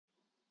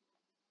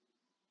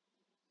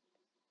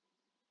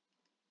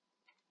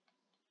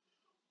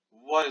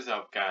What is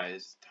up,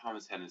 guys?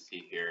 Thomas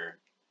Hennessy here,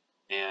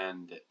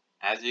 and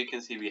as you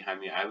can see behind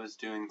me, I was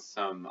doing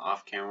some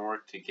off-camera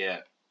work to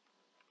get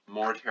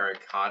more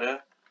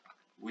terracotta.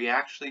 We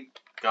actually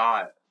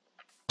got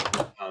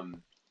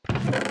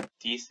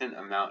decent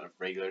amount of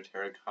regular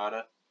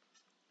terracotta.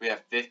 We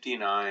have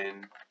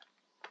 59.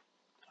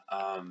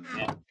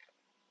 Yeah.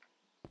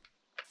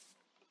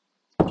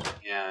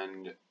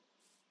 And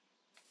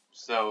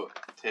so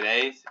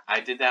today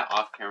I did that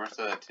off-camera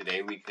so that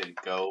today we could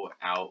go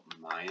out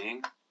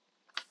mining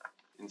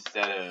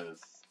instead of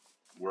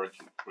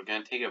working. We're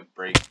gonna take a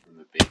break from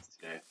the base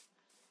today.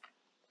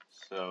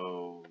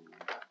 So,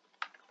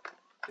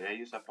 did I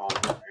use up all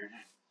the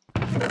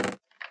iron?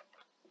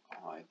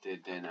 Oh, I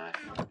did, didn't I?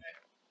 Okay.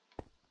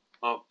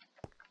 Well,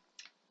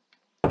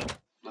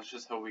 let's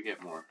just hope we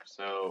get more.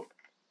 So,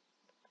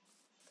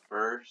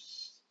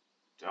 first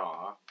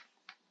off,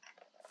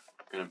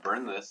 I'm gonna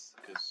burn this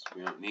because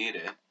we don't need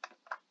it.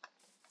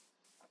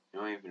 We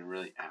don't even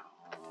really.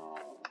 Ow.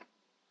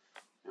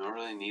 We don't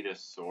really need a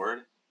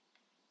sword.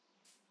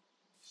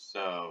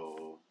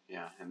 So,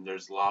 yeah, and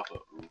there's lava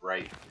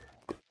right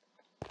here.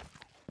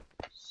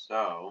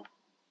 So,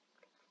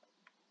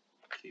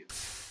 cute.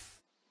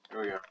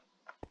 Here we go.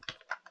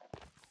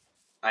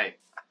 Alright,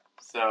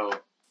 so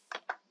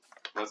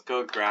let's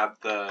go grab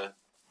the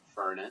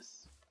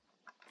furnace,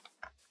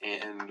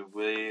 and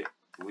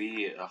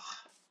ugh,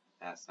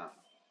 that's not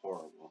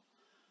horrible,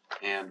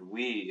 and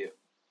we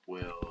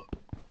will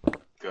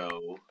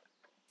go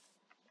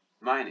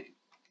mining.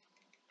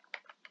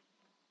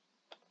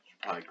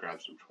 Should probably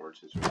grab some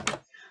torches real quick.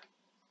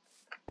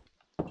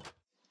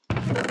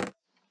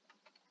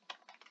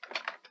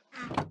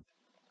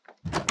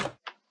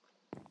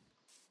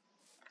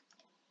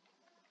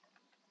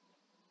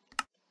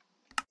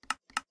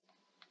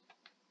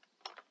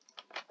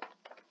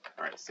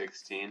 Alright,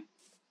 16.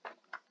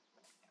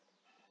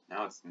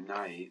 Now it's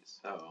night,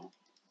 so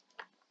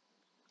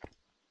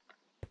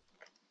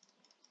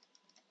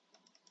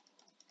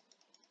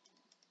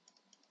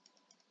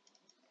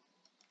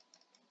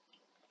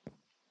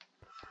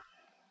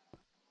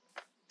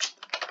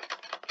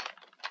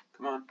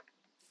come on.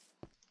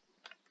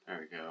 There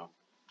we go.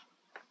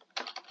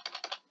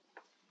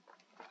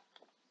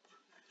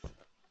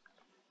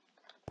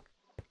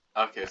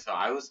 Okay, so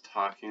I was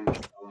talking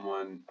to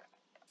someone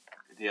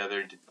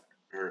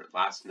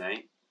last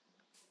night,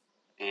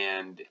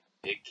 and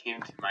it came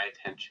to my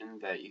attention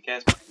that you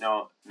guys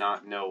might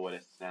not know what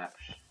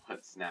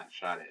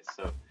Snapshot is.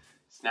 So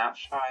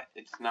Snapshot,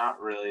 it's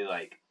not really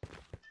like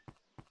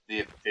the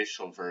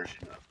official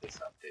version of this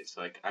update.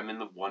 So like I'm in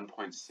the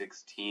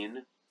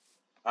 1.16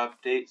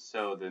 update,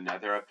 so the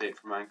Nether update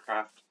for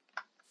Minecraft.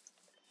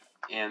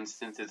 And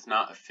since it's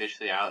not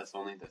officially out, it's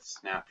only the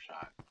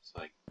snapshot. So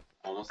like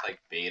almost like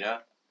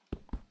beta.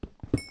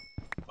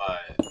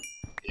 But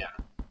yeah.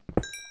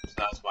 So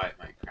that's why it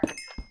might crash.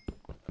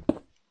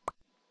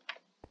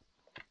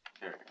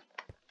 There we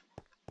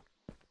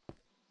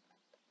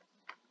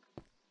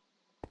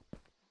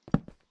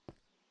go.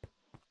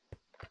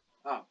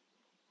 Oh.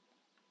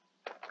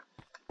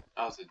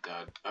 That was a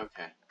dud.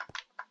 Okay.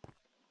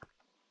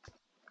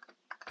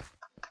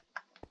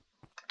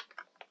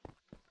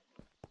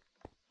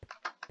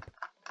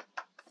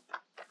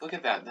 Look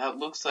at that. That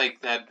looks like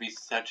that'd be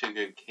such a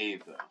good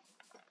cave, though.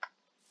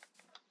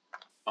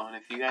 Oh, and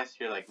if you guys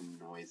hear, like,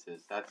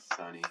 noises, that's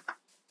Sunny.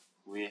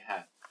 We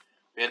had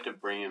to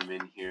bring him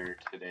in here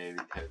today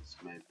because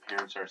my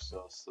parents are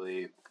still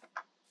asleep.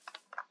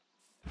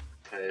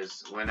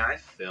 Because when I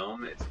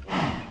film, it's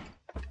only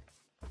like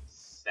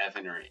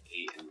 7 or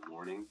 8 in the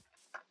morning.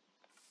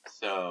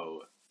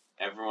 So,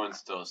 everyone's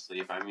still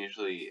asleep. I'm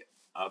usually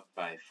up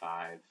by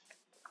 5.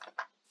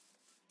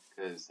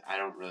 Because I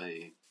don't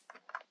really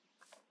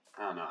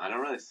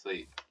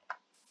sleep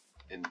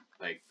in,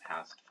 like,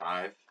 past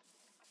 5.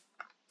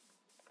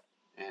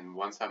 And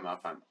once I'm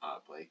up, I'm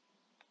up. Like,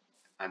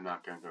 I'm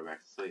not gonna go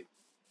back to sleep.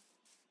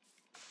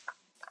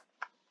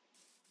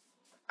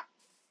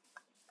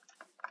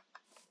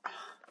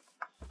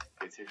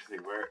 Okay, seriously,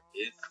 where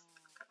is...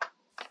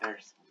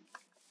 There's one.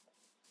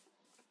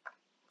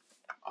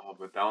 Oh,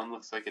 but that one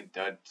looks like a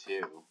dud,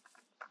 too.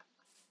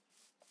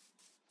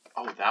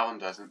 Oh, that one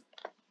doesn't.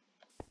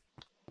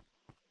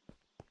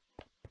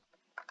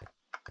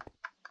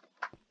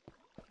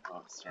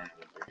 Oh, it's starting to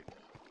look like a dud.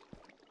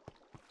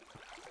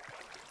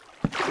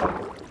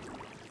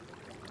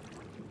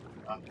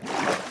 Okay.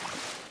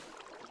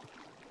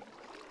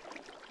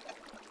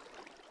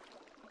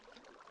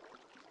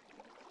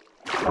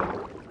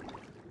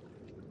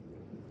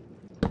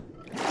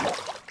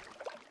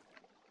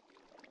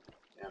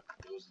 Yep,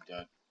 it was a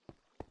dud.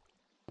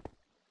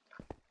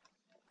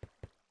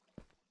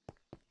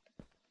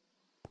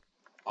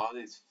 All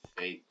these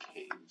fake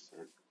caves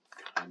are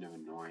kind of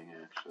annoying,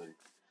 actually.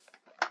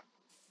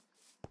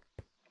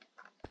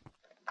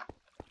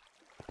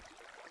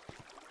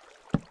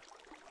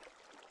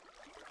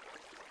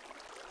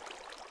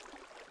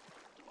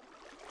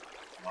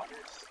 Water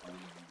is slowing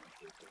in the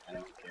cave, but I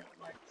don't get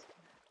why it's in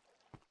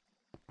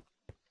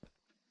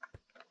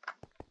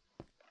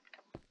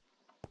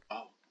there.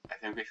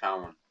 think we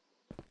found one.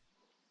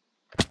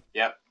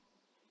 Yep.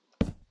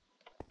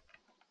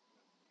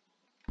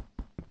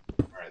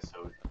 Alright,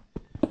 so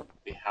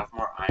we have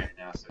more iron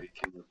now, so we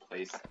can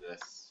replace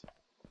this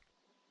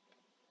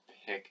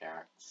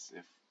pickaxe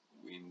if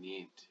we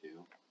need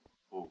to.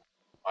 Ooh,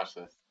 watch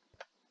this.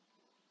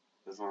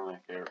 This is one of my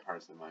favorite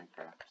parts of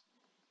Minecraft.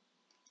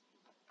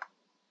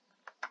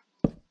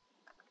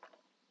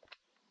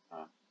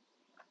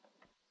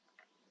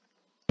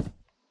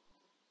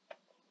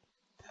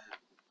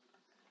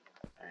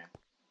 Okay,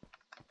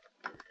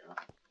 there we go.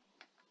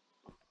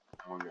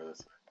 I won't go this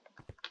way.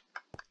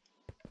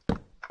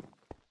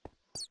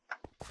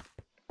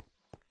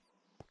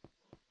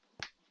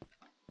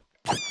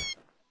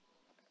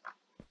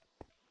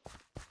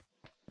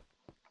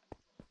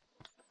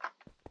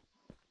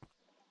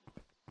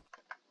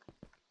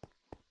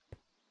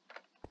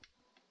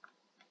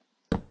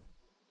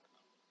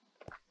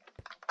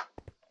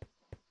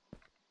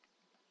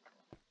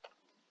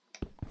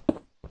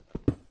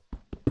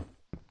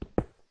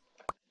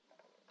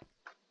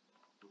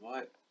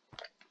 What?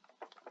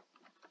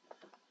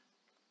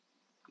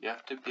 You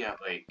have to be at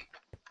like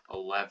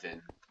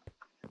 11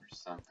 or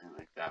something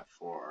like that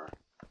for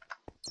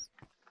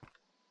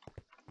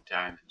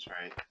diamonds,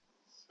 right?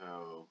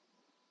 So,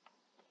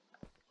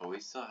 but we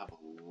still have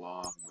a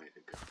long way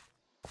to go.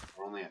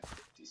 We're only at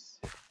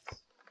 56.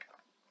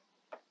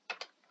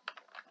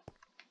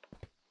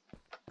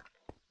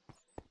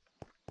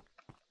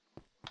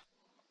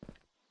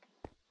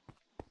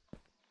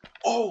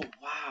 Oh,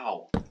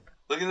 wow!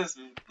 Look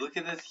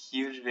at this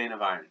huge vein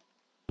of iron.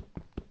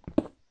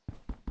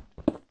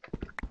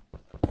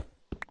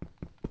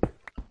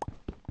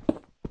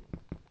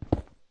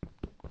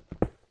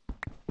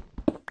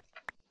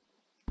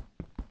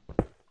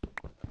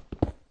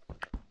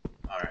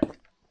 Alright.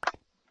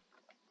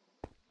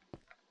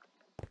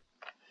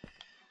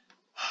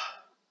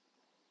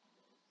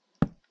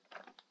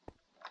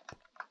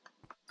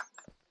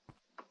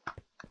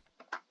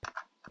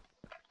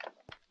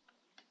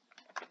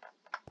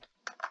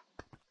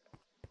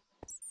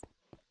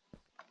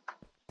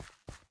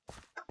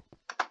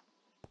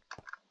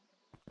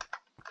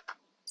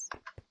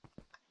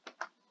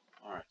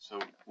 Alright, so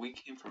we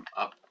came from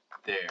up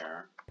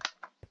there,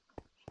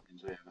 which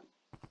means we haven't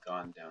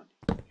gone down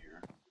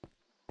here.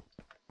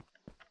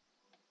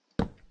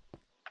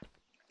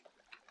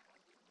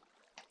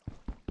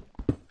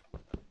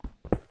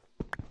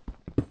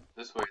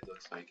 This way it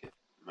looks like it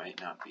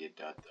might not be a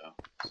dud though,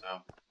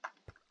 so.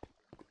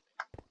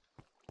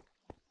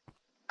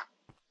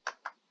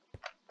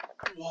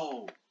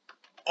 Whoa!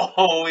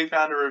 Oh, we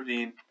found a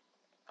ravine.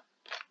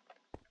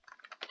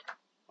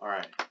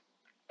 Alright.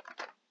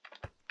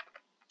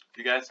 If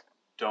you guys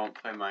don't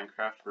play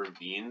Minecraft,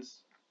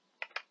 ravines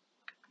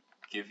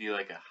give you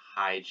like a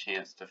high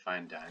chance to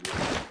find diamonds.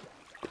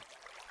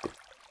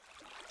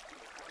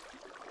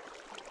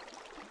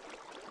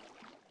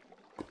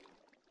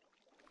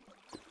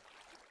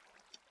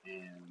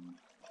 And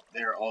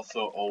they're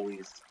also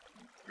always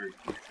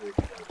usually filled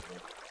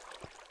with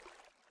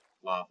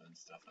lava and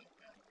stuff like that.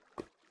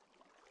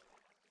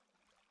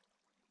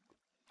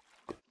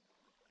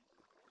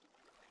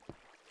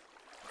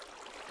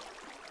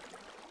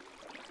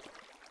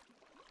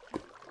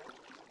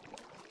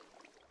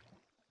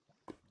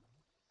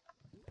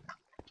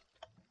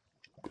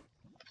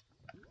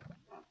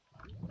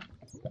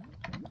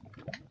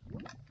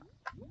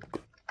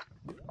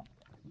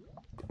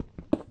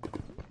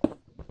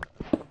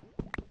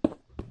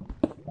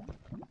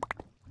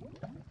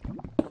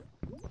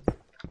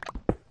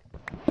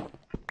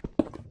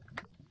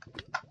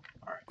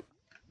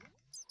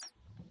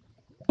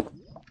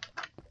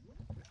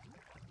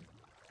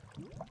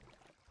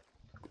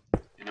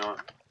 You know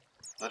what?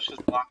 Let's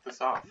just block this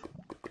off.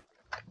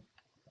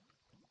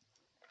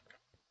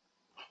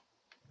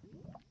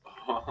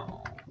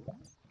 Oh.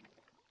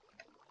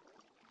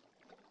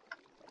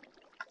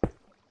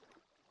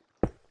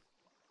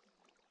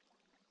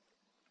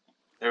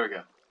 There we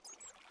go.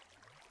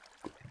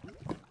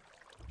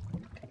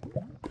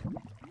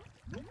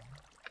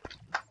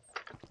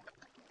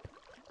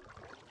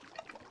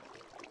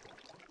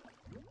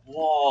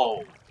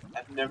 Whoa!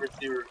 I've never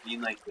seen a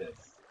ravine like this.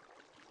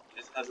 It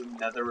just has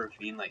another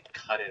ravine like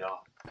cut it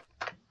off.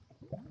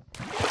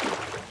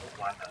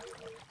 Why not?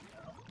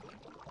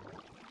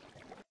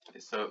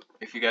 So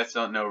if you guys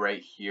don't know,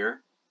 right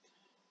here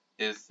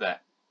is the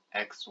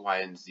X, Y,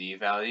 and Z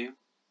value.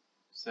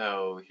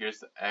 So here's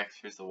the X,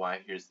 here's the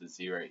Y, here's the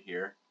Z right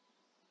here.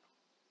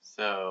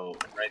 So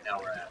right now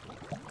we're at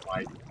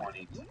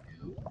Y22.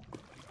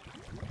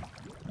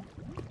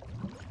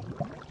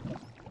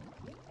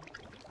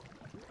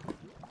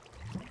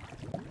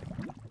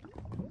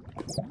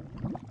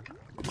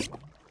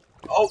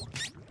 Oh!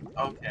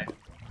 Okay.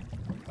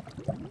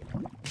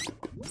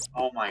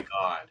 Oh my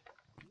god.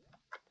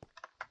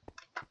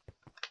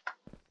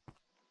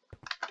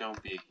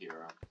 Don't be a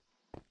hero.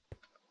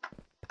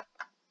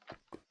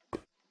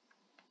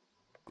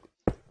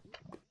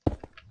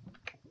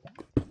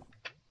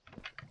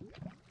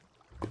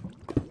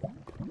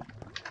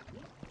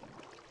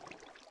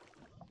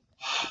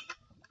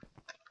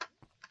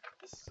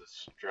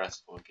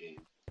 stressful game.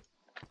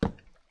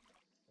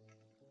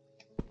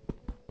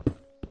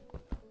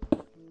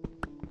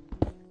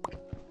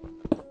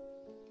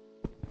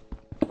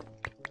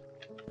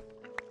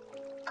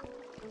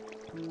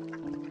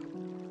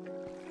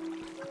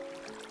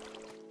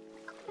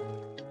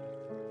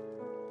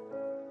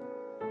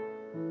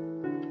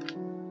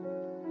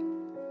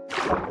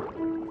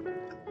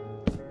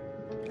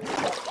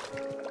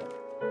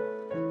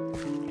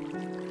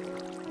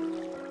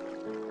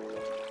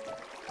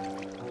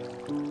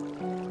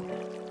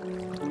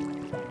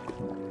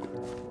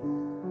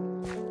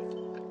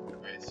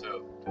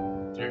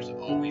 There's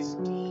always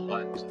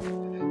tons of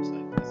maps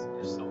like this, and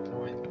they're so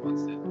annoying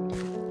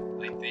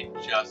constantly. Like, they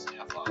just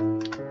have lava.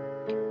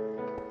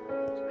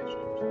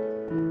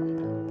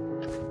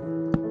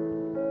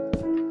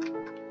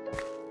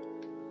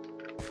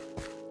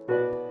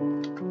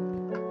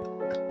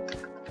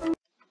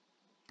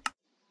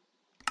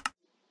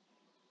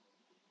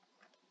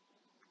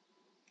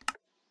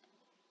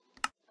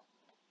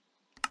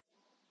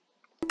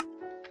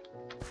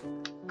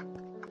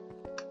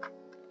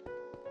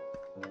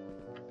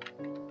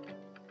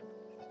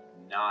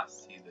 Not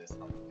see this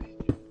on the page.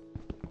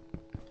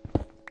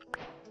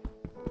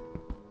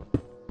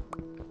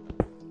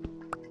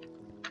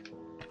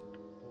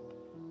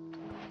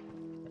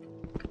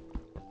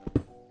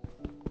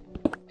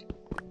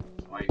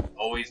 So I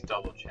always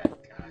double check,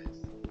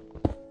 guys.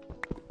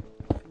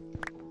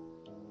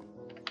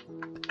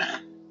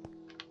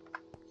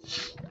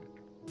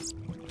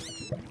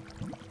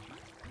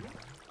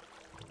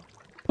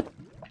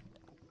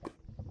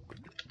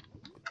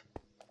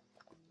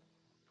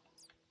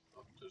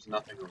 Oh, there's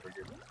nothing over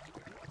here.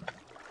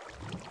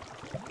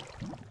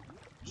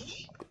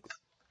 Jeez.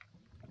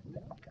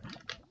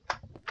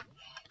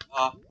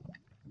 Oh.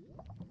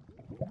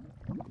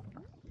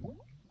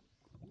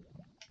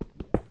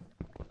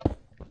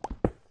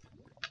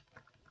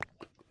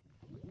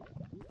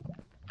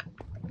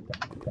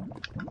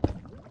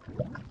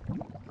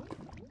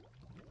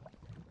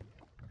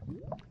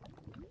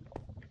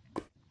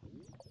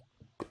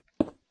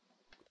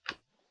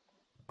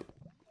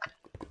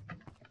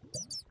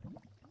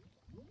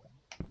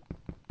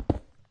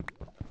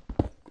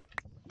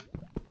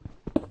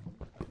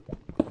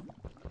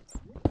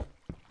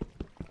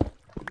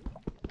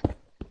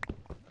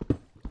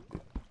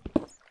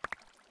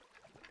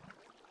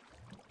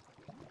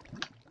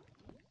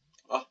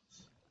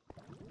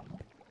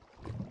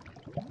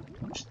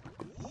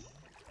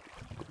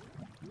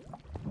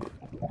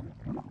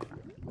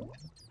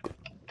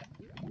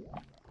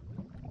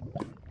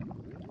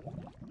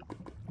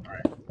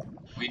 Alright.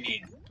 We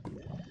need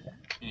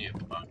a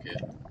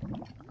bucket.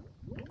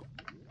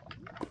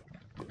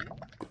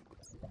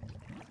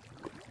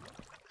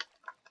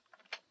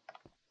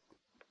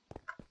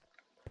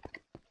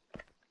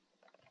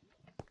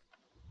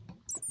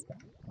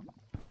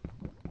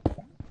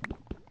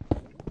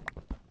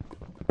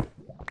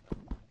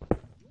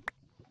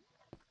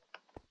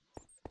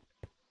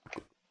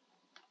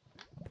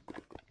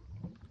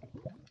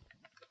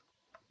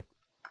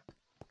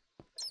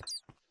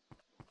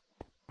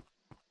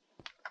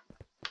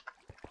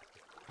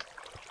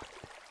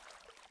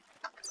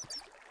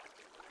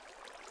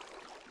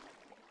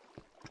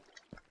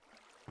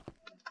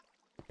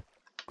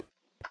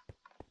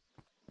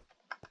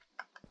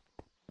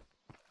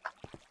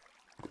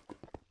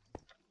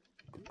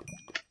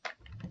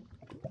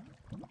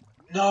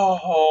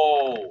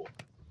 No!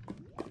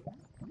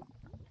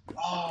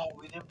 Oh,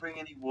 we didn't bring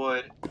any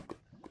wood.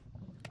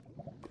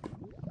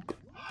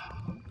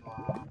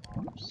 Oh,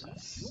 I'm so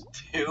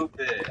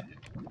stupid.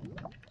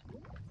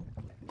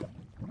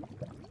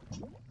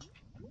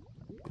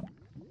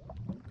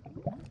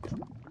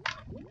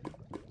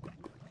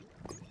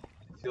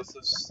 I feel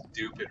so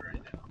stupid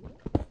right now.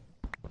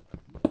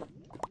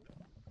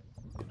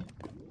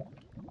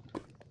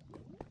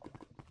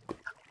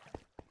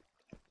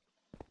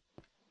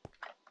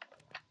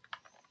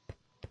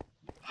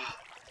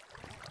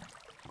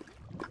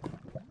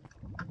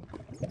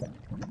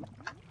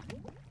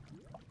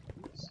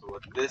 So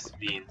what this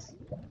means...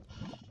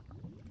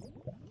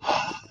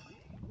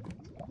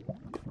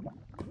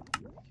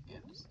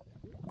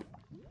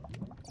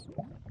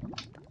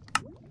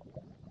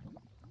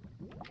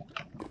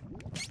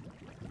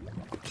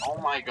 Oh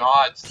my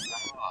god,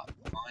 stop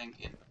flying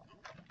in. Oh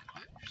my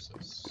god, you're so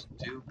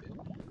stupid.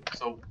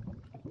 So,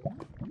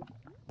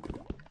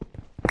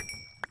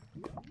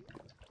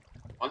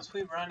 once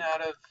we run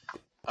out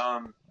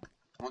of,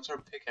 once our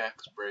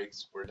pickaxe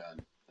breaks, we're done.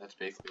 That's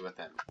basically what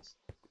that means.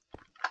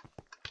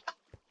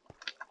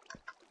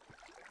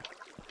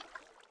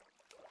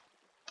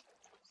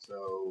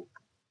 So,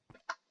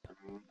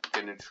 I'm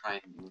gonna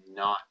try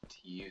not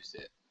to use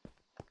it.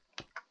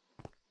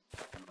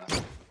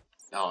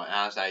 No,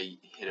 as I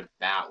hit a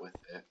bat with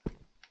it.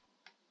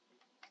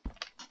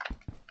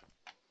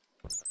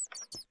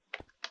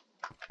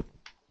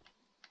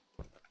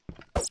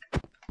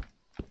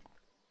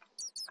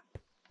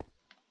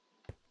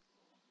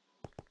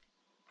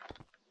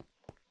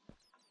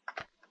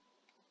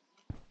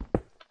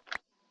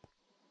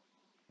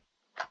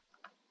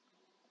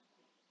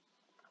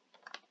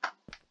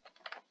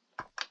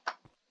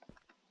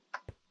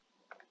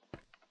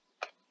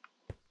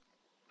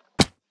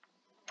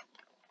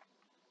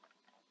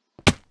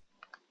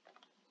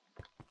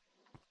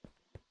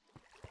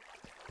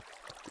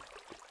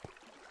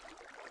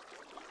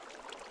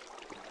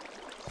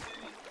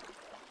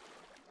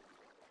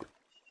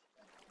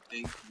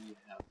 think we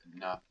have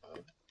enough of.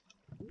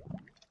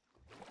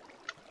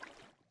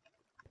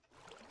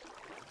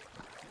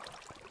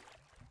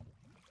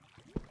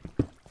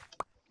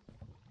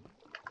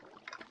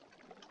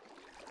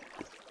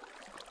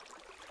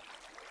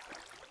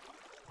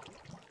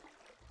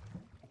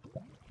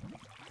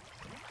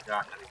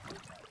 Forgot how to do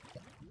that.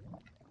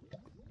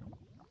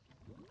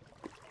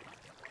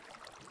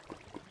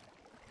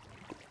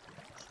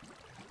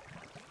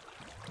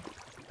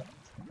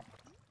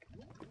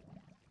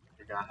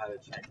 Forgot how to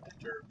check the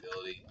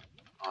durability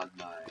on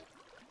my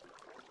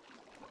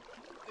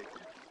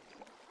pickaxe.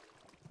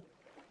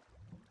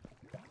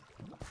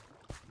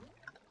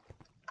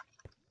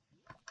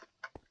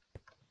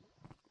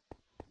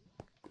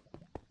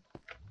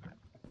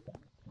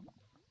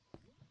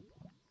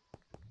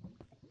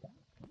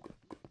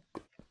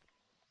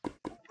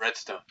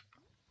 Redstone.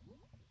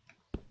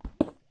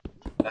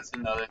 That's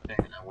another thing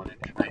I want to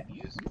try and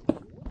use.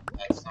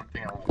 That's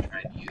something I want to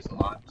try and use a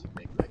lot to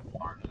make like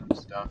farms and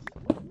stuff.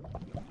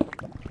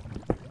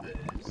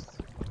 Because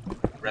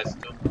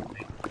redstone will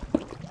make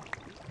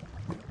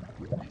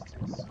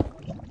things so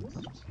much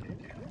easier to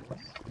get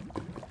gas.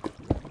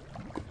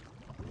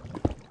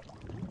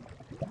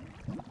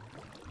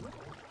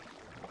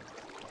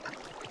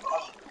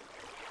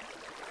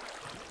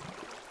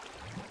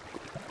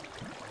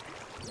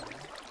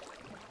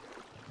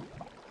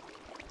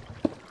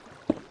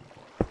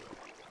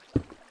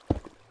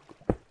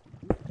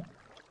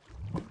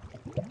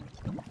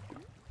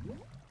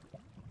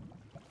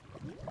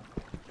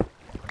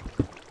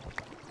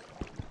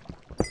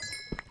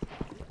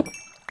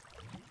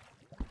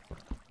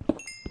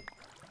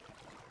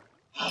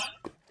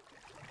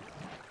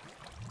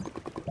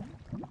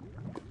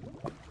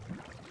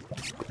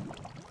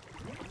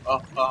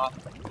 Oh.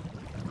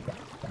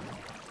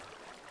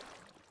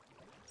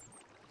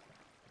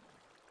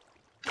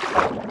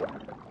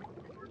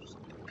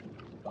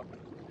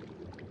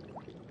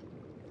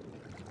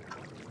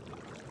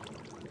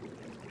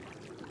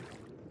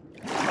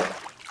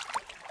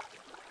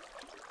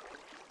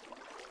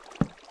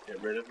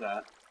 Get rid of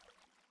that.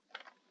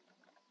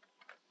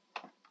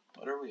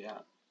 What are we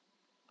at?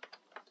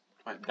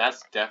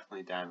 That's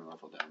definitely diamond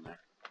level down there.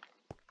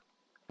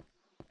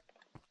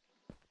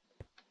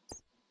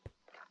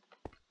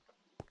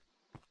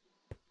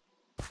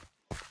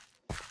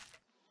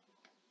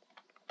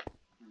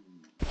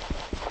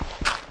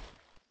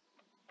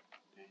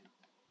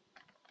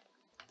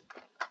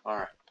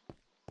 Alright.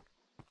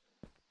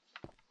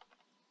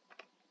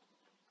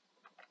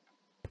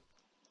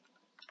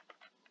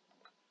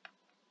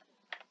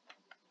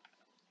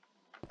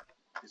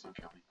 Please don't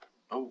kill me.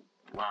 Oh,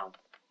 wow.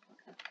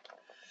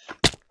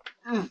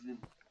 Okay.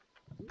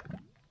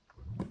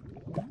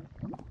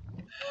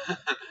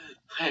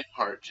 My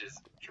heart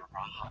just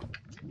dropped.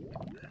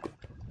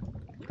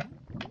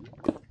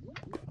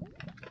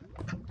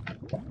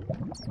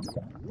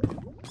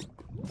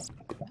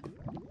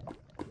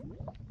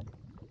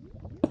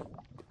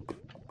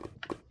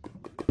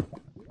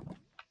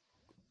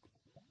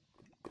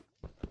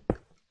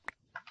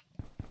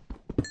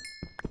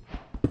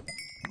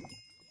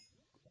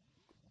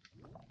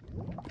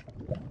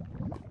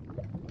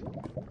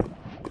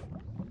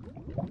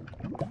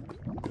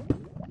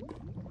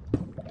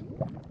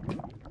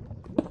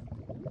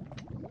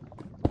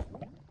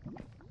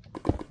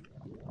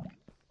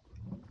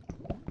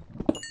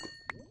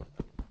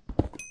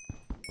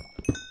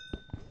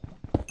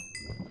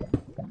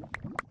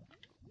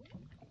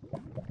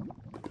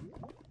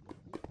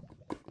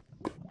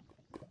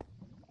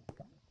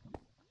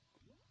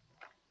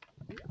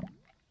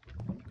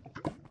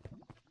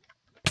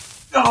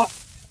 No!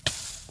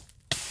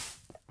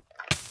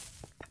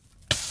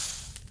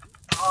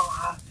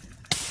 Oh.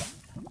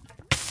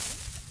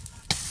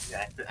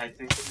 Yeah, I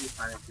think it'll be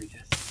fine if we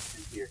just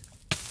sit here.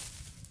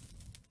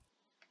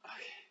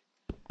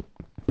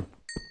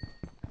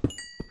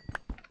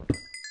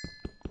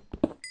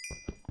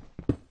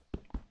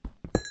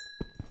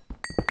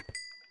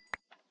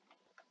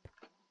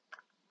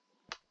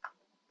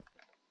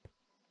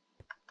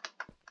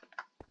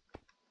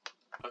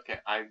 Okay,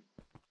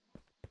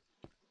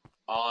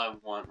 all I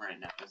want right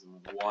now is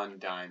one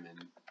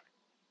diamond.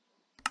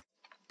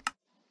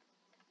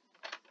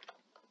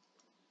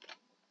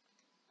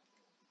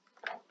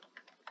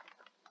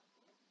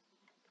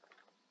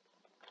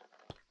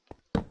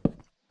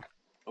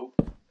 Oh,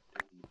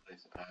 didn't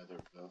place either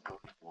of those. Oh,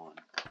 one.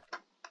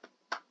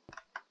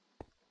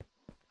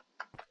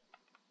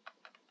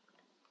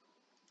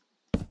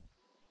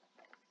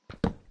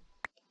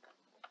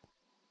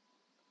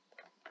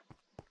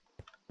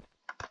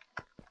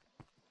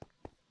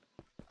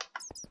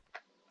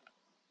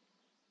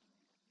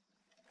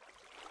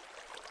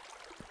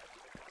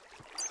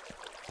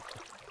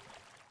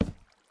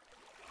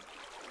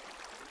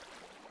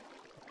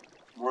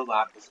 More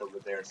lapis over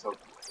there. So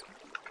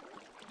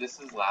this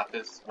is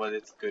lapis. What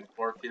it's good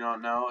for, if you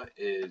don't know,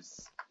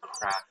 is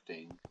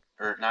crafting.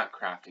 Or not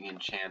crafting,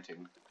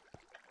 enchanting.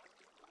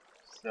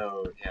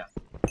 So yeah.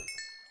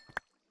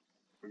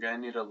 We're gonna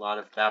need a lot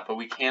of that, but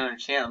we can't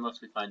enchant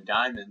unless we find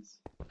diamonds.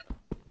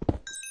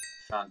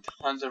 found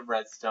tons of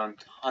redstone,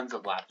 tons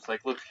of lapis.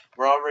 Like, look,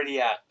 we're already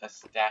at a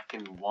stack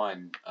in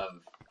 1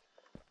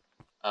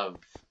 of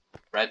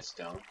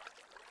redstone.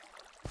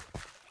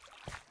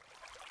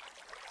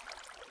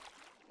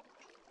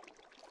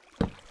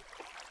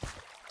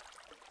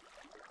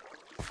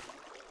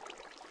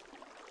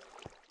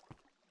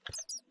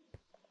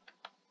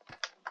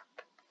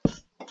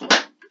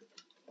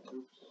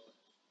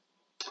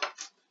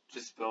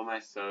 Just spill my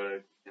soda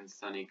and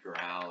Sunny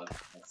growl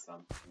if that's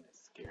something that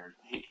scared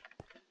me.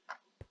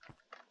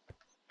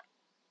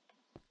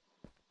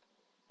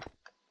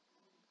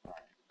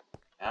 Alright.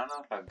 I don't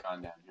know if I've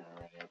gone down here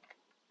already.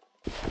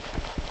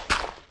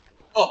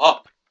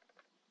 Oh!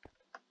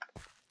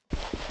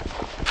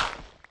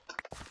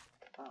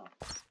 Oh.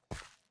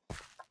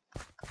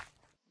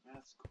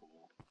 That's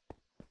cool.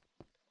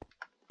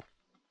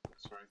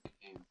 That's where I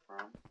came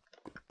from.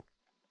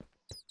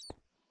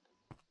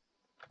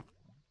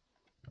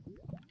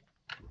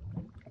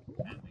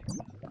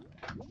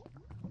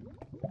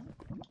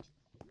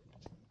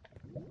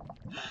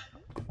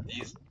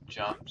 These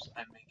jumps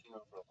I'm making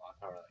over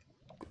lava are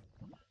like,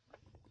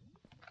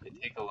 they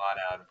take a lot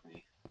out of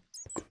me.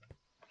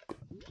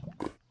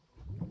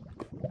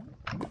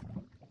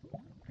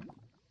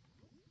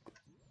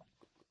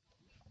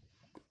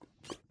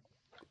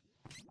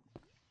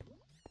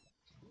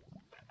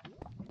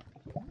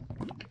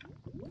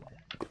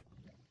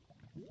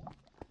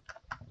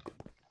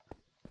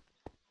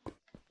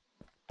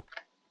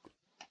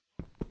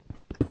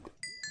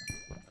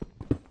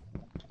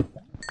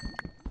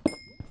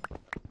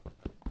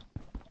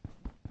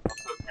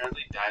 Also,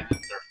 apparently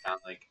diamonds are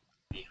found like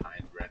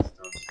behind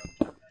redstone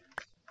sometimes.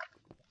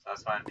 So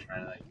that's why I'm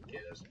trying to like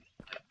get us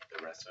like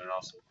the redstone and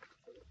also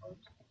for the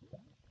phones.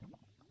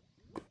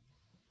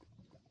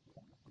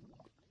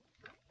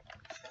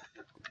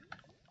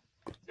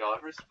 Do y'all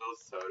ever spill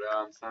soda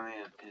on something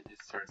and it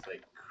just starts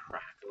like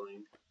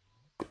crackling?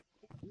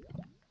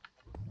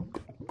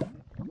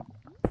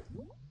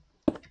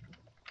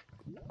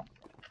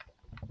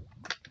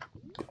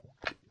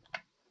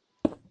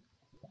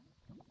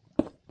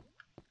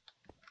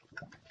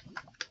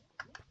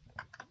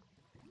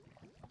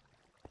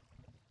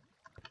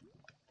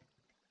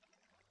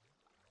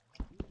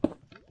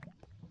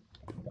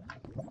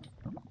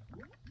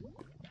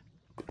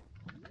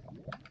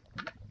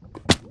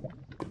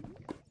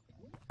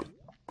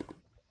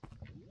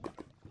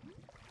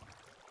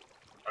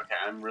 Okay,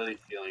 I'm really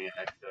feeling it.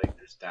 I feel like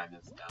there's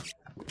diamonds down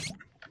there.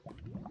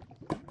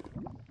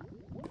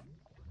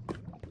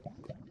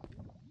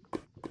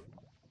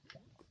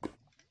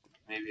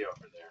 Maybe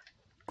over there.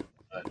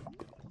 But I'm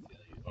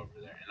feeling it over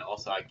there. And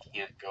also I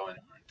can't go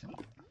anywhere until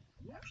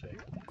actually I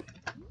can.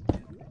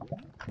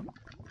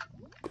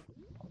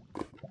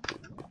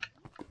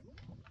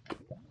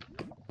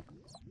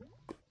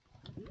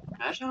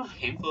 Imagine how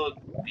painful it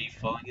would be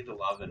falling into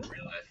lava in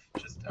real life.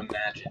 Just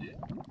imagine it.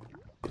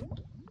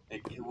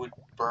 Like, it would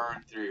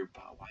burn through your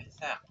body. Why is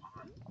that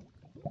on?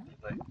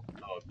 Like,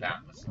 oh, a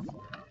bat must have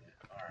fallen on it.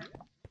 Alright.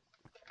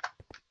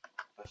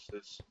 Let's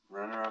just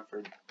run around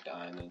for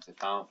diamonds.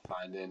 If I don't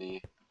find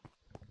any,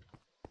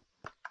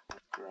 I'll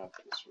grab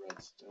this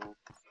redstone.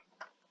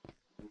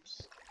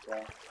 Oops.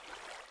 Stuff.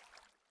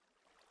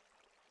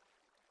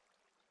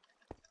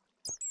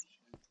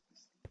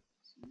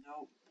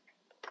 Nope.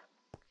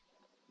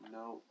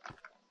 Nope.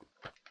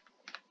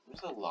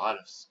 There's a lot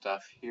of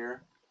stuff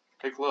here.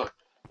 Like, look.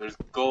 There's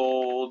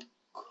gold,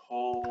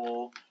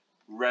 coal,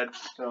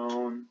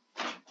 redstone.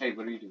 Hey,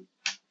 what are you doing?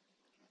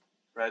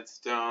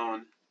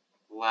 Redstone,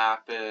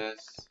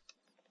 lapis,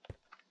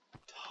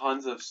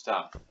 tons of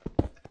stuff.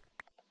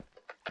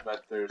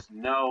 But there's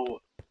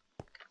no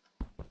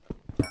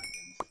diamonds.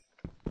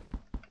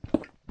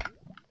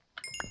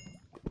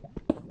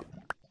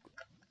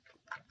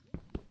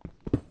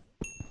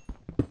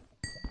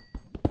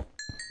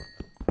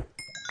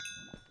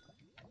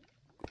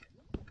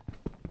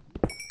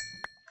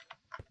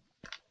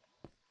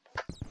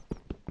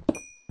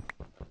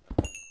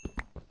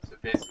 So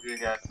basically,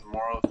 guys, the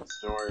moral of the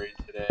story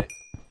today: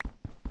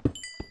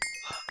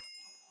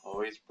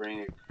 always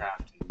bring a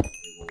crafting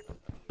table with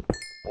you,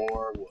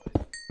 or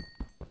wood.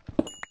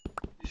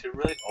 You should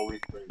really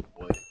always bring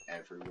wood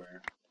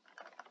everywhere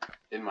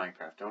in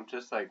Minecraft. Don't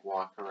just like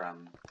walk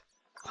around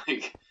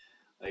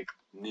like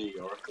New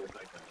York with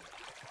like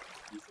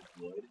a piece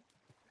of wood.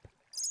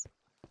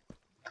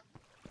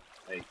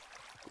 Like,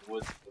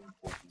 wood's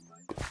important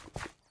in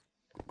Minecraft.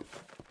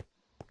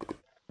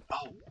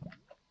 Oh,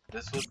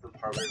 this was the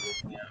part we were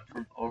looking at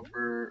from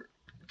over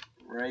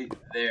right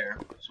there.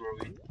 Is where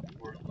we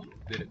were a little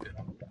bit ago.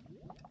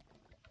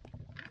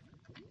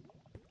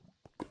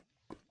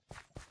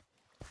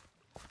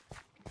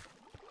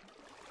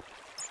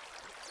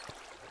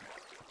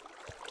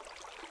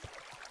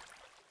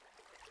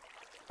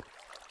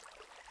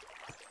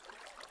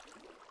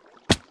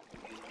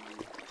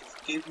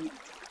 Give me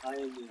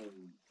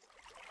timing.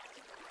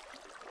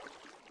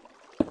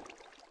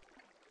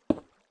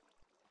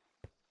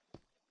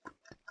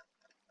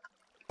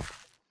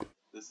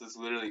 This is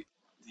literally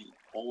the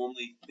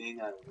only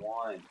thing I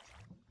want.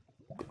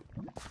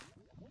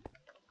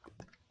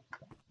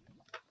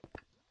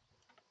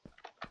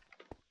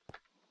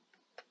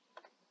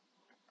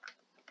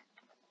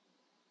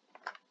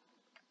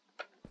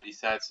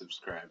 besides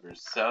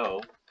subscribers.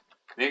 So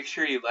make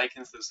sure you like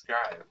and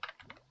subscribe.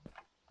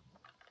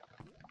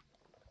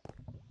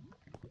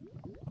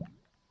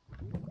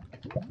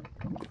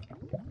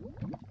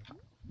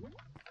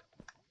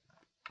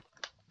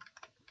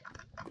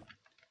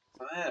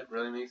 Something that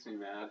really makes me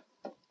mad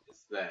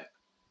is that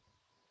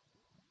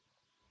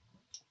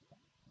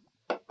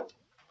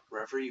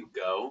wherever you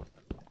go,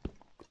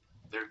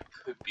 there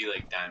could be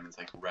like diamonds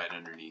like right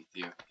underneath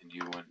you, and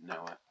you wouldn't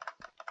know it.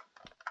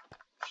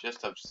 It's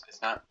just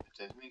it's not.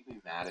 It doesn't make me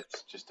mad.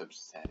 It's just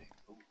upsetting.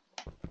 Ooh.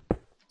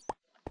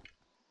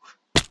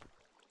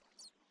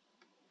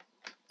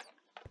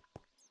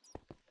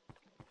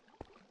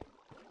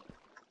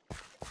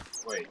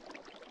 Wait.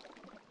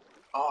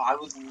 Oh, I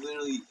was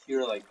literally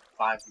here like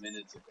 5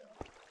 minutes ago.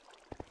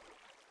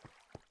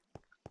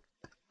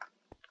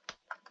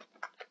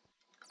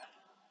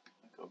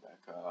 Go back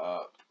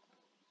up.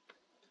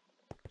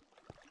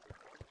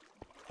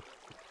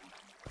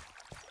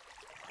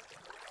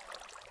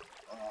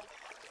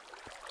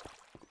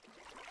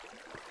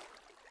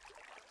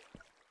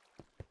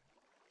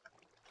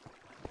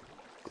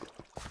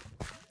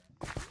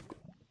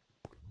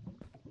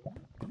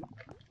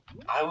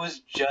 I was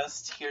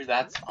just here.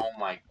 That's, oh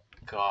my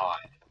god.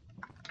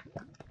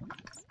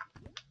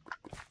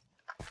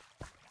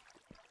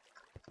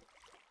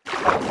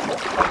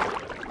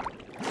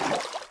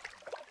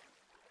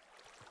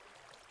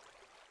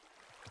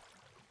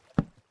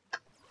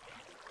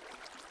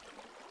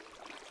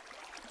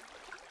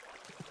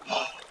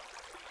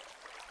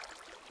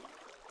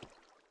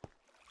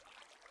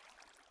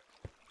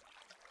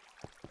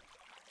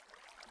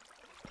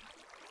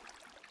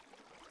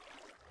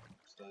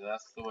 So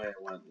that's the way it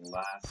went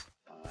last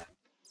time.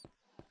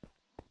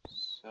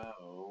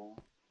 So,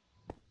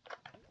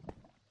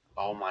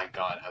 oh my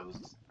god, I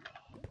was,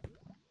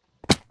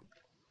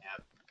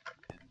 yep,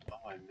 and,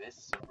 oh, I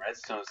missed some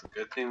redstone. It's a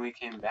good thing we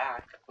came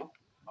back. Oh,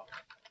 oh.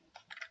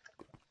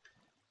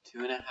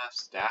 2.5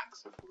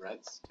 stacks of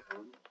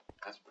redstone.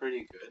 That's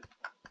pretty good.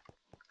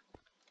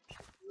 I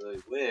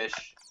really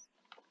wish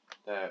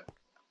that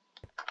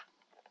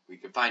we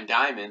could find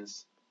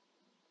diamonds.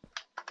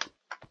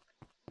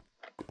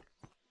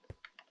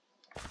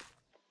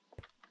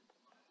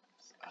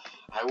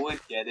 I would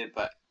get it,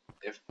 but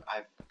if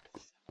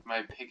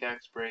my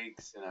pickaxe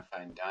breaks and I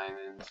find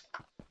diamonds,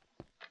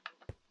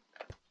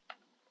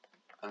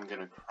 I'm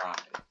gonna cry.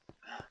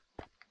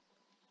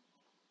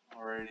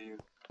 Already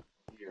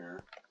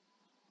here.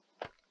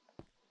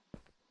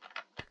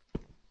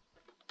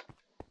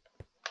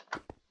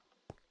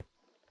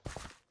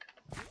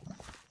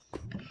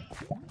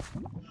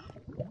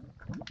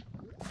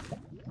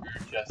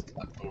 We're just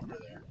up over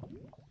there.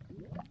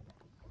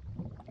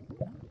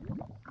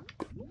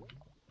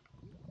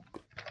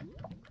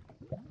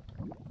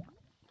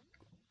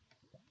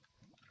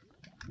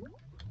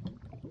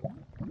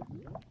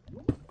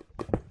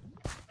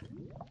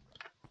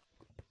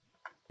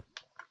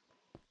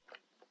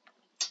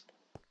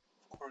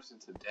 Of course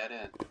it's a dead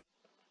end.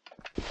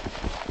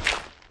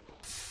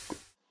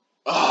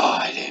 Oh,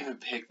 I didn't even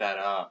pick that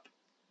up.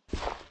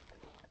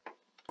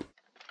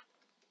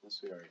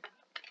 Unless we already have.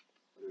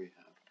 What do we have?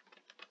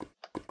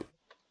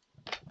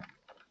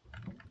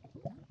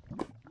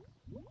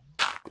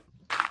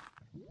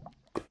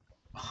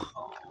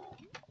 Oh.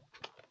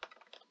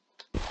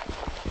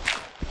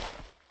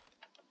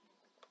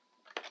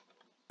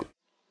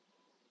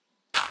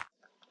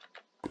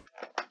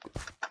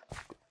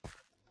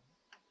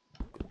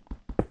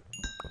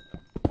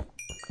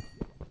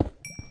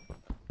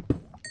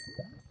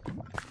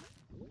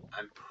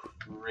 I'm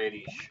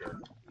pretty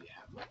sure we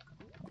have like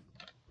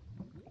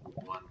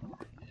one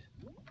more hit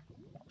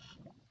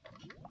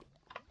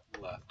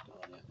left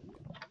on it.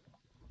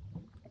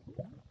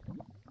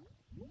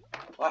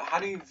 What? How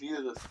do you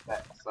view the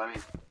specs? I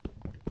mean,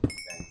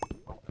 okay.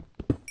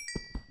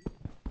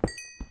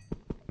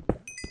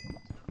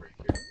 Over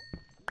here.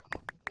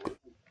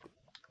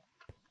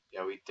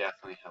 Yeah, we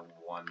definitely have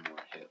one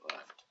more hit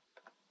left.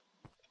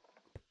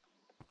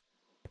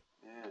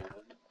 And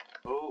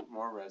oh,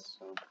 more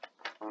redstone.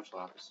 How much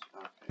lapis?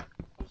 Okay,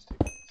 I'll just take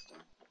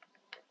redstone.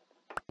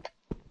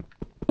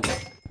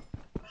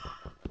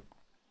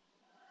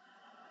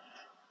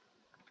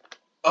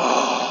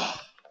 Oh!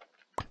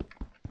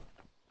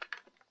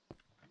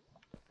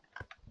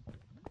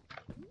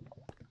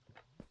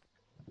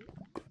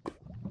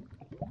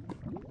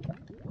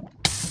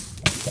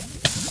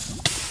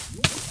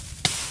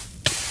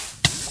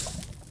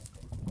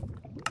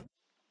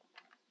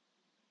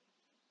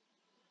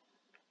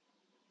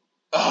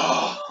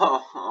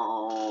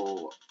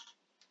 Oh!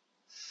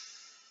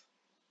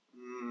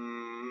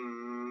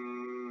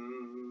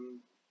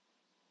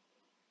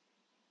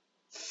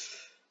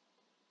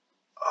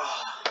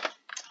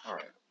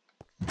 Alright.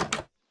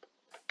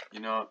 You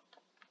know what?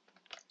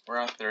 We're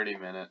at 30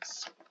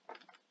 minutes.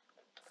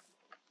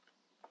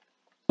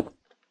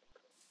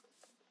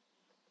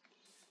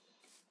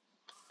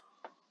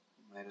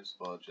 Might as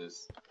well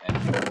just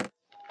end it.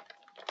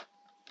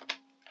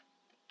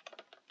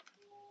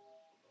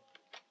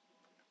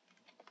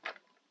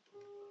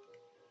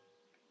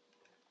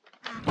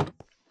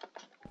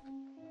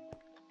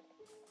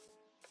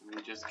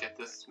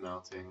 just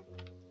melting,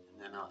 and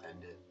then I'll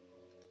end it.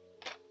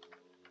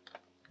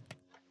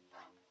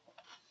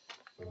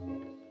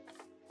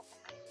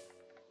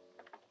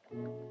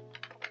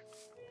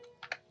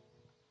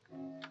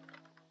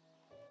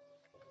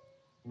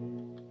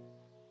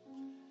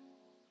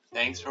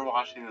 Thanks for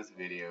watching this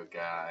video,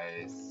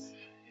 guys.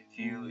 If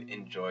you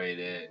enjoyed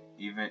it,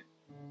 even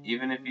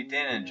if you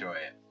didn't enjoy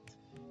it,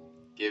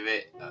 give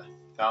it a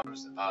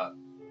thumbs up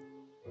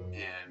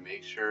and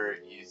make sure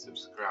you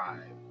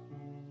subscribe.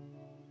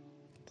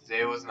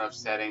 Today was an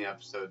upsetting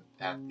episode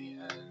at the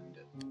end,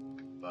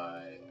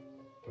 but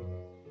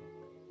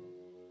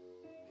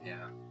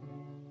yeah.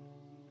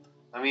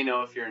 Let me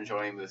know if you're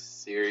enjoying this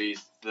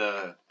series.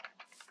 The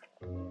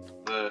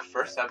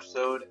first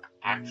episode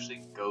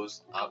actually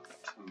goes up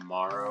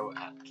tomorrow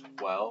at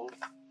 12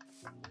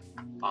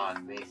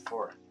 on May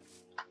 4th.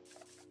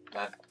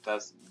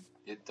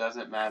 It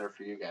doesn't matter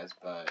for you guys,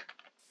 but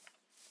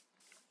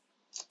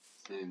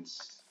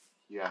since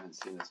you haven't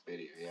seen this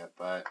video yet,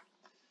 but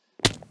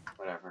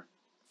whatever.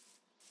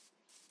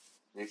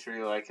 Make sure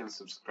you like and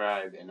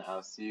subscribe, and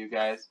I'll see you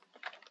guys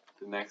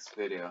in the next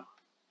video.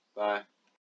 Bye.